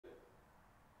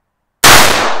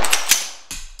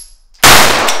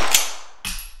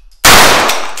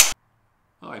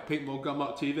people on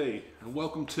Mart TV, and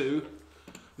welcome to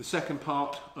the second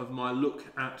part of my look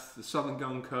at the Southern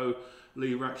Gun Co.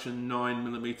 lever action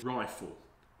 9mm rifle,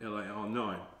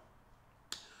 LAR9.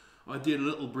 I did a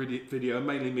little video,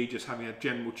 mainly me just having a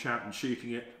general chat and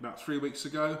shooting it about 3 weeks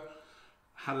ago.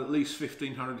 Had at least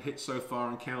 1,500 hits so far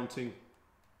and counting,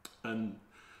 and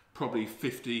probably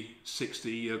 50,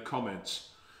 60 comments.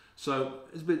 So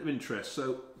it's a bit of interest.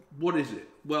 So what is it?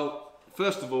 Well,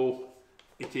 first of all,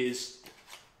 it is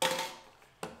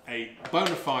a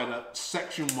bona fide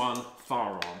Section 1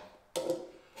 firearm.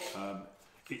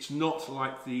 It's not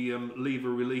like the lever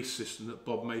release system that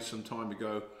Bob made some time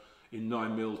ago in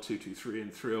 9mm, 223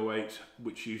 and 308,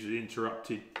 which usually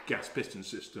interrupted gas piston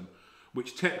system,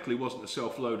 which technically wasn't a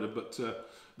self-loader, but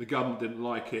the government didn't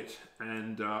like it,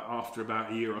 and after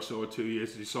about a year or so, or 2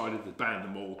 years, they decided to ban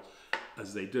them all,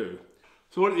 as they do.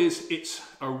 So what it is, it's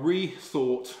a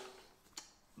rethought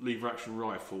lever action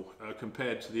rifle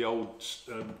compared to the old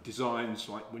designs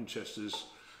like Winchester's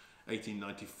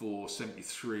 1894,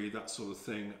 73, that sort of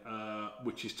thing,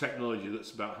 which is technology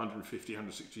that's about 150,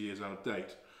 160 years out of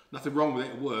date. Nothing wrong with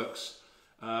it, it works,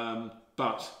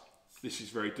 but this is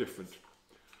very different.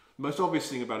 The most obvious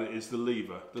thing about it is the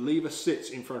lever. The lever sits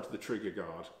in front of the trigger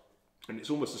guard, and it's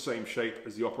almost the same shape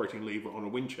as the operating lever on a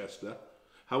Winchester.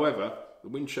 However, the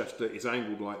Winchester is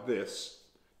angled like this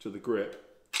to the grip.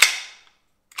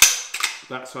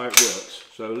 That's how it works.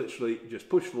 So literally just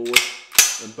push forward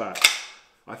and back.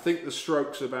 I think the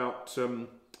stroke's about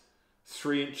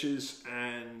 3 inches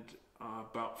and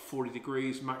about 40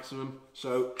 degrees maximum.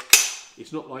 So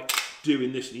it's not like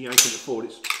doing this and yanking it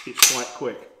forward, it's quite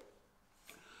quick.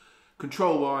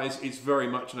 Control wise, it's very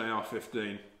much an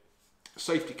AR-15.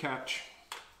 Safety catch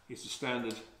is the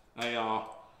standard AR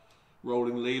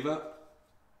rolling lever.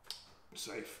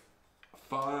 Safe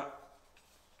fire.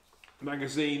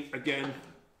 Magazine again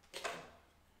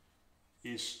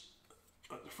is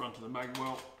at the front of the mag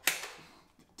well.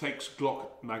 It takes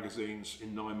Glock magazines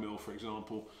in 9mm, for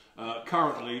example.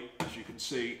 Currently, as you can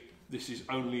see, this is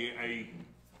only a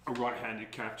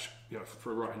right-handed catch, you know,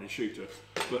 for a right-handed shooter,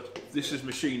 but this is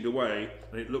machined away,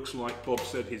 and it looks like Bob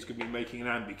said he's going to be making an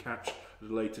ambi catch at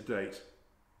a later date.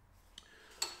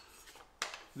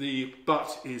 The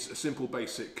butt is a simple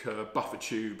basic buffer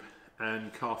tube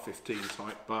and car 15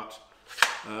 type butt.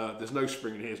 There's no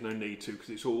spring in here, there's no need to, because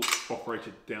it's all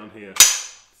operated down here.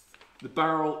 The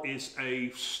barrel is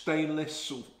a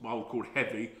stainless, or what I would call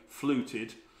heavy,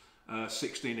 fluted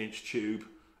 16-inch tube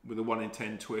with a 1 in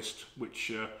 10 twist,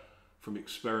 which from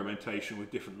experimentation with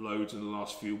different loads in the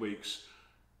last few weeks,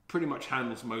 pretty much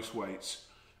handles most weights.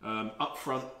 Up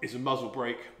front is a muzzle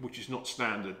brake, which is not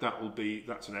standard.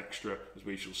 That's an extra, as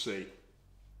we shall see.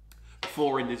 The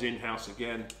fore end is in-house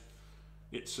again.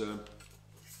 It's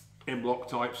M-block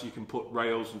type, so you can put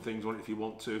rails and things on it if you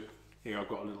want to. Here I've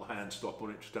got a little hand stop on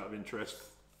it, just out of interest.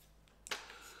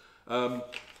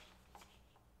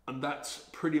 And that's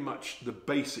pretty much the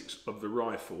basics of the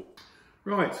rifle.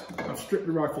 Right, I've stripped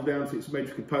the rifle down to its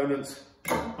major components: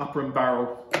 upper and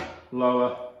barrel,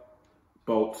 lower,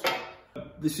 bolt.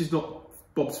 This is not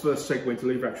Bob's first segue into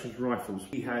lever action rifles.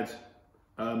 He had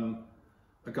a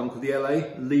gun called the LA,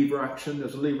 lever action.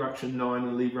 There's a lever action 9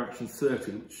 and a lever action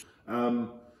 30.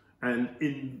 And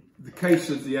in the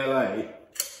case of the LA,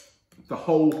 the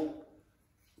whole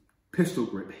pistol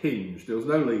grip hinged. There was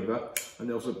no lever, and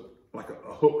there was like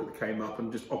a hook that came up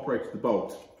and just operated the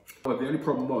bolt. But the only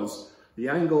problem was the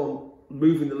angle on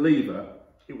moving the lever.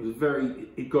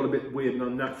 It got a bit weird and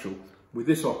unnatural. With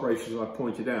this operation, as I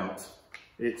pointed out,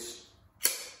 it's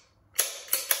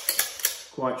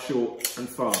quite short and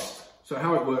fast. So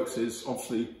how it works is,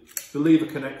 obviously, the lever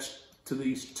connects to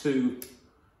these two,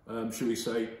 should we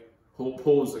say,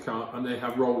 paws that come up, and they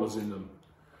have rollers in them.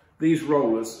 These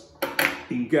rollers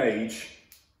engage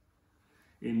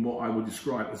in what I would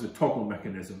describe as a toggle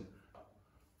mechanism.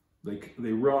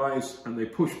 They rise and they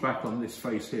push back on this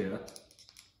face here,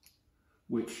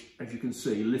 which, as you can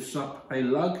see, lifts up a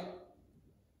lug,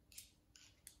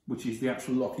 which is the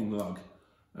actual locking lug.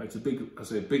 It's a big, I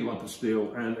say, a big lump of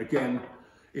steel, and again,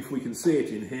 if we can see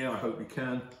it in here, I hope we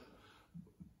can,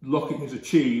 locking is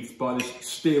achieved by this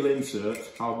steel insert,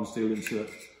 hardened steel insert,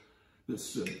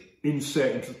 that's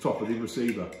inset into the top of the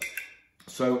receiver.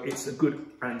 So it's a good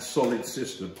and solid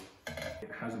system.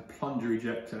 It has a plunger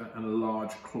ejector and a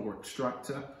large claw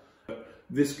extractor.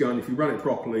 This gun, if you run it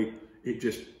properly, it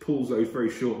just pulls those very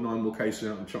short 9mm cases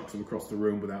out and chucks them across the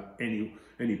room without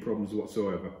any problems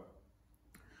whatsoever.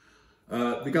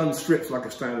 The gun strips like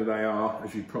a standard AR,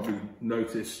 as you probably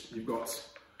noticed. You've got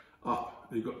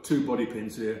 2 body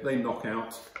pins here. They knock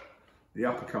out. The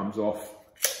upper comes off.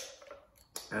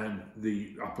 and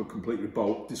the upper complete with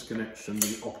bolt, disconnection,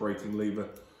 the operating lever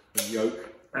and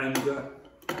yoke, and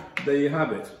there you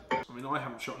have it. I mean, I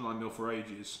haven't shot 9mm for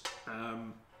ages,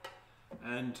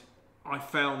 and I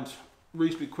found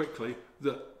reasonably quickly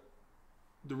that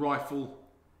the rifle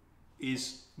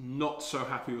is not so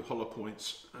happy with hollow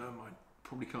points. I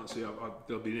probably can't see,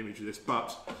 there'll be an image of this,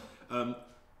 but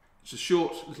it's a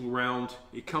short little round.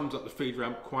 It comes up the feed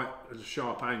ramp quite at a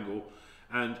sharp angle,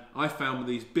 and I found with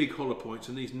these big hollow points,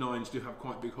 and these 9s do have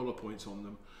quite big hollow points on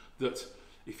them, that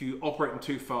if you operate them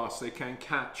too fast, they can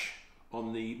catch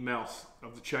on the mouth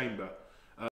of the chamber.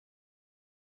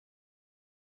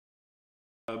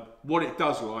 What it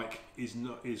does like is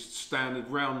standard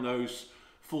round nose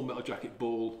full metal jacket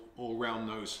ball or round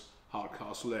nose hard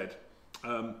cast lead.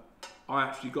 I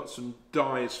actually got some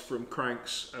dies from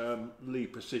Crank's Lee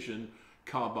Precision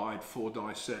carbide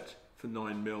 4-die set for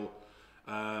 9mm,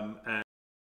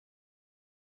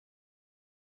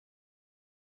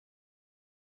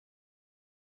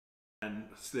 and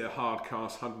they're hard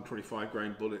cast 125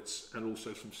 grain bullets, and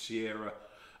also some Sierra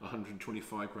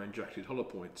 125 grain jacketed hollow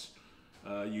points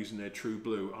using their True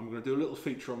Blue. I'm going to do a little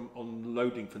feature on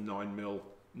loading for 9mm,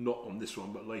 not on this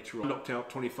one but later on. I knocked out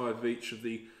 25 of each of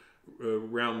the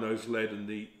round nose lead and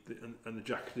the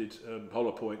jacketed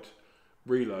hollow point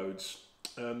reloads.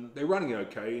 They're running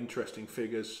okay, interesting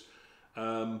figures,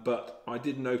 but I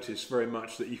did notice very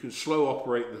much that you can slow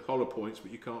operate the hollow points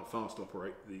but you can't fast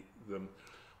operate them.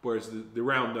 Whereas the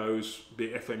round nose, be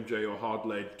it FMJ or hard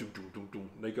lead,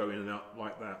 they go in and out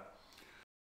like that.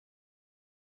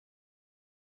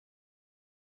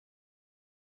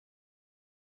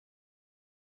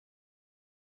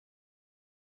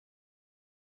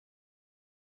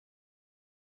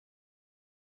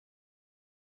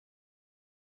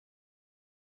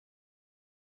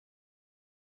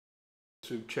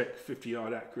 To check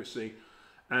 50-yard accuracy,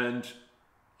 and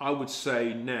I would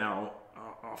say now,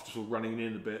 after sort of running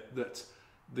in a bit, that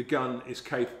the gun is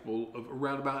capable of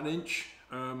around about 1 inch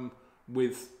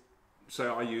with, say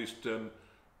I used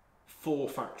 4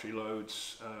 factory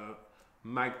loads,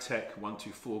 Magtech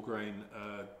 124 grain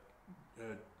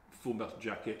full metal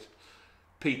jacket,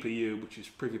 PPU, which is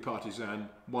Privy Partisan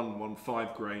 115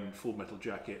 grain full metal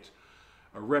jacket,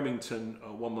 a Remington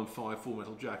 115 full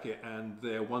metal jacket, and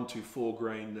their 124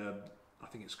 grain, I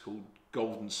think it's called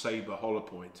Golden Sabre hollow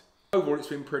point. Overall, it's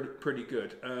been pretty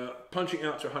good. Punching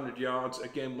out to 100 yards,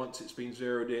 again, once it's been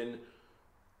zeroed in,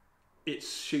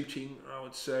 it's shooting, I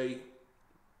would say,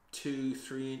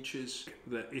 2-3 inches.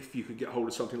 That if you could get hold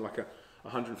of something like a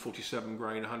 147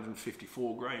 grain,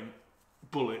 154 grain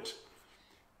bullet,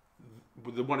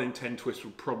 with the 1 in 10 twist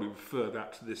would probably prefer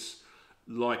that to this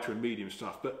lighter and medium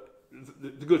stuff. But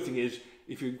the good thing is,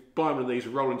 if you buy one of these,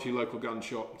 roll into your local gun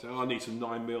shop, say, oh, I need some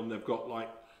 9mm, and they've got, like,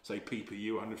 say,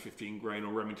 PPU 115 grain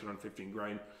or Remington 115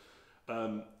 grain,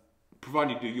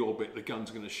 provided you do your bit, the gun's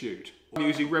going to shoot. I'm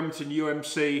using Remington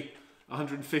UMC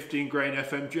 115 grain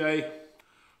FMJ.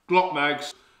 Glock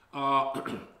mags are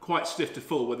quite stiff to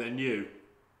full when they're new,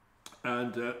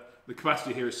 and the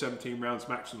capacity here is 17 rounds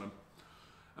maximum.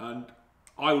 And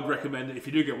I would recommend that if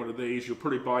you do get one of these, you'll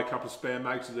probably buy a couple of spare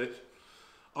mags with it.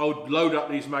 I would load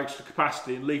up these mags to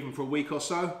capacity and leave them for a week or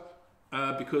so,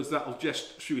 because that will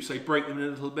just, should we say, break them in a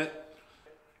little bit.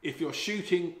 If you're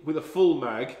shooting with a full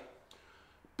mag,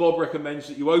 Bob recommends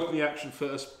that you open the action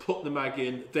first, put the mag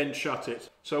in, then shut it.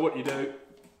 So what you do,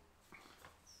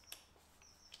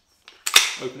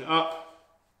 open it up,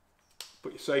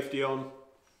 put your safety on,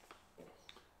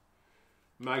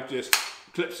 mag just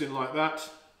clips in like that,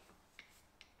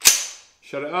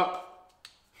 shut it up,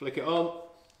 flick it on,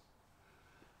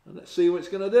 and let's see what it's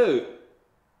going to do.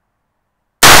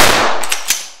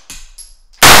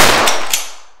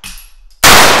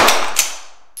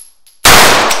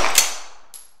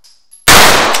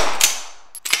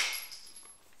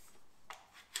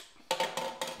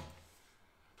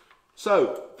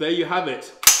 So there you have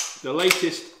it, the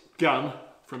latest gun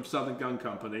from Southern Gun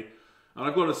Company. And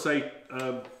I've got to say,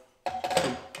 from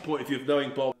the point of view of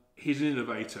knowing Bob, he's an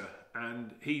innovator,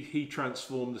 and he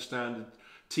transformed the standard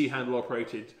T-handle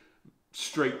operated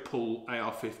straight pull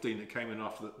AR-15 that came in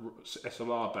after the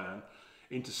SLR ban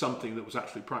into something that was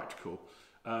actually practical.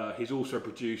 He's also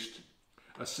produced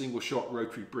a single shot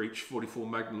rotary breech 44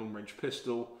 Magnum long range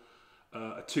pistol,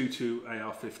 a 2.2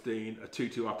 AR-15, a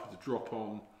 2.2 upper to drop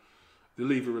on, the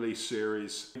lever release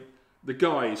series. The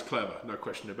guy is clever, no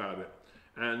question about it.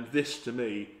 And this to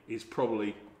me is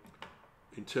probably,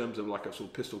 in terms of like a sort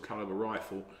of pistol caliber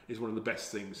rifle, is one of the best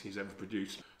things he's ever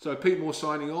produced. So Pete Moore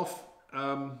signing off.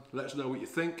 Let us know what you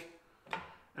think,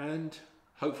 and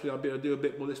hopefully I'll be able to do a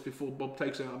bit more of this before Bob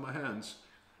takes it out of my hands.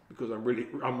 because I'm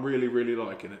really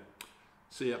liking it.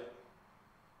 See ya.